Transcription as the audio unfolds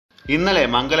ഇന്നലെ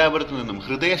മംഗലാപുരത്ത് നിന്നും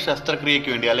ഹൃദയ ശസ്ത്രക്രിയയ്ക്ക്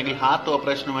വേണ്ടി അല്ലെങ്കിൽ ഹാർട്ട്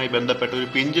ഓപ്പറേഷനുമായി ബന്ധപ്പെട്ട ഒരു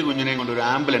പിഞ്ചു കുഞ്ഞിനെയും കൊണ്ട് ഒരു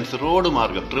ആംബുലൻസ് റോഡ്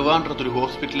മാർഗം ട്രിവാൻഡ്രത്ത് ഒരു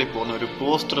ഹോസ്പിറ്റലിലേക്ക് പോകുന്ന ഒരു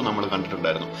പോസ്റ്റർ നമ്മൾ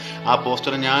കണ്ടിട്ടുണ്ടായിരുന്നു. ആ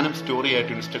പോസ്റ്റർ ഞാനും സ്റ്റോറി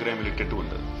ആയിട്ട് ഇൻസ്റ്റാഗ്രാമിൽ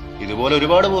ഇട്ടിട്ടുമുണ്ട്. ഇതുപോലെ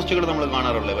ഒരുപാട് പോസ്റ്റുകൾ നമ്മൾ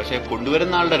കാണാറുള്ളത്. പക്ഷേ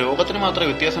കൊണ്ടുവരുന്ന ആളുടെ രോഗത്തിന് മാത്രമേ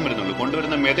വ്യത്യാസം വരുന്നുള്ളൂ.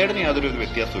 കൊണ്ടുവരുന്ന മെത്തേഡിന് യാതൊരു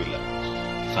വ്യത്യാസമില്ല.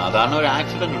 സാധാരണ ഒരു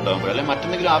ആക്സിഡന്റ് ഉണ്ടാകുമ്പോൾ അല്ലെങ്കിൽ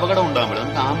മറ്റെന്തെങ്കിലും അപകടം ഉണ്ടാകുമ്പോൾ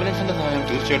നമുക്ക് ആംബുലൻസിന്റെ സഹായം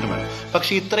തീർച്ചയായിട്ടും വേണം.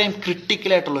 പക്ഷെ ഇത്രയും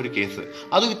ക്രിട്ടിക്കൽ ആയിട്ടുള്ള ഒരു കേസ്,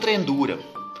 അതും ഇത്രയും ദൂരം,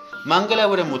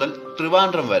 മംഗലാപുരം മുതൽ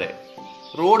ട്രിവാൻഡ്രം വരെ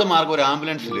റോഡ് മാർഗം ഒരു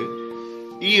ആംബുലൻസിൽ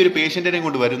ഈ ഒരു പേഷ്യന്റിനെ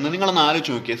കൊണ്ട് വരുന്നത് നിങ്ങളൊന്ന്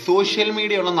ആലോചിച്ച് നോക്കിയേ. സോഷ്യൽ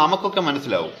മീഡിയ ഉള്ള നമുക്കൊക്കെ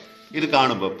മനസ്സിലാവും ഇത്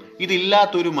കാണുമ്പം.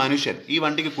 ഇതില്ലാത്തൊരു മനുഷ്യൻ ഈ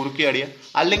വണ്ടിക്ക് കുറുക്കിയാടിയ,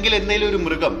 അല്ലെങ്കിൽ എന്തെങ്കിലും ഒരു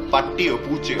മൃഗം, പട്ടിയോ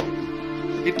പൂച്ചയോ,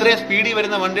 ഇത്രയും സ്പീഡിൽ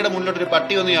വരുന്ന വണ്ടിയുടെ മുന്നിലോട്ടൊരു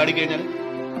പട്ടി വന്ന് ആടിക്കഴിഞ്ഞാൽ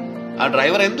ആ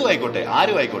ഡ്രൈവർ എന്തും ആയിക്കോട്ടെ,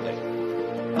 ആരും ആയിക്കോട്ടെ,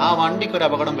 ആ വണ്ടിക്ക് ഒരു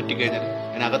അപകടം പറ്റിക്കഴിഞ്ഞാൽ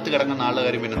അതിനകത്ത് കിടക്കുന്ന ആളുടെ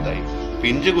കാര്യം പിന്നെന്തായി?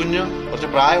 പിഞ്ചു കുഞ്ഞോ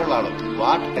കുറച്ച് പ്രായമുള്ള ആളോ,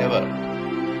 വാട്ട് എവർ.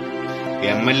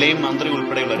 MLA മന്ത്രി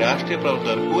ഉൾപ്പെടെയുള്ള രാഷ്ട്രീയ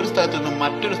പ്രവർത്തകർക്ക് ഒരു സ്ഥലത്ത് നിന്നും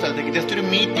മറ്റൊരു സ്ഥലത്തേക്ക് ജസ്റ്റ് ഒരു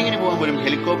മീറ്റിംഗിന് പോകാൻ പോലും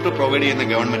ഹെലികോപ്റ്റർ പ്രൊവൈഡ് ചെയ്യുന്ന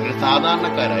ഗവൺമെന്റിന്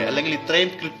സാധാരണക്കാരായ അല്ലെങ്കിൽ ഇത്രയും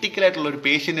ക്രിട്ടിക്കൽ ആയിട്ടുള്ള ഒരു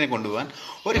പേഷ്യന്റിനെ കൊണ്ടുപോകാൻ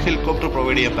ഒരു ഹെലികോപ്റ്റർ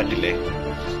പ്രൊവൈഡ് ചെയ്യാൻ പറ്റില്ലേ?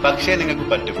 പക്ഷേ നിങ്ങൾക്ക്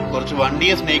പറ്റും. കുറച്ച്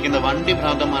വണ്ടിയെ സ്നേഹിക്കുന്ന വണ്ടി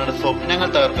ഭ്രാന്തന്മാരുടെ സ്വപ്നങ്ങൾ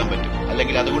തകർക്കാൻ പറ്റും,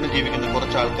 അല്ലെങ്കിൽ അതുകൊണ്ട് ജീവിക്കുന്ന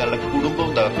കുറച്ച് ആൾക്കാരുടെ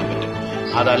കുടുംബവും തകർക്കാൻ പറ്റും.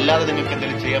 അതല്ലാതെ നിങ്ങൾക്ക്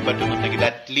എന്തെങ്കിലും ചെയ്യാൻ പറ്റുന്നുണ്ടെങ്കിൽ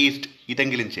അറ്റ്ലീസ്റ്റ്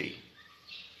ഇതെങ്കിലും ചെയ്യും.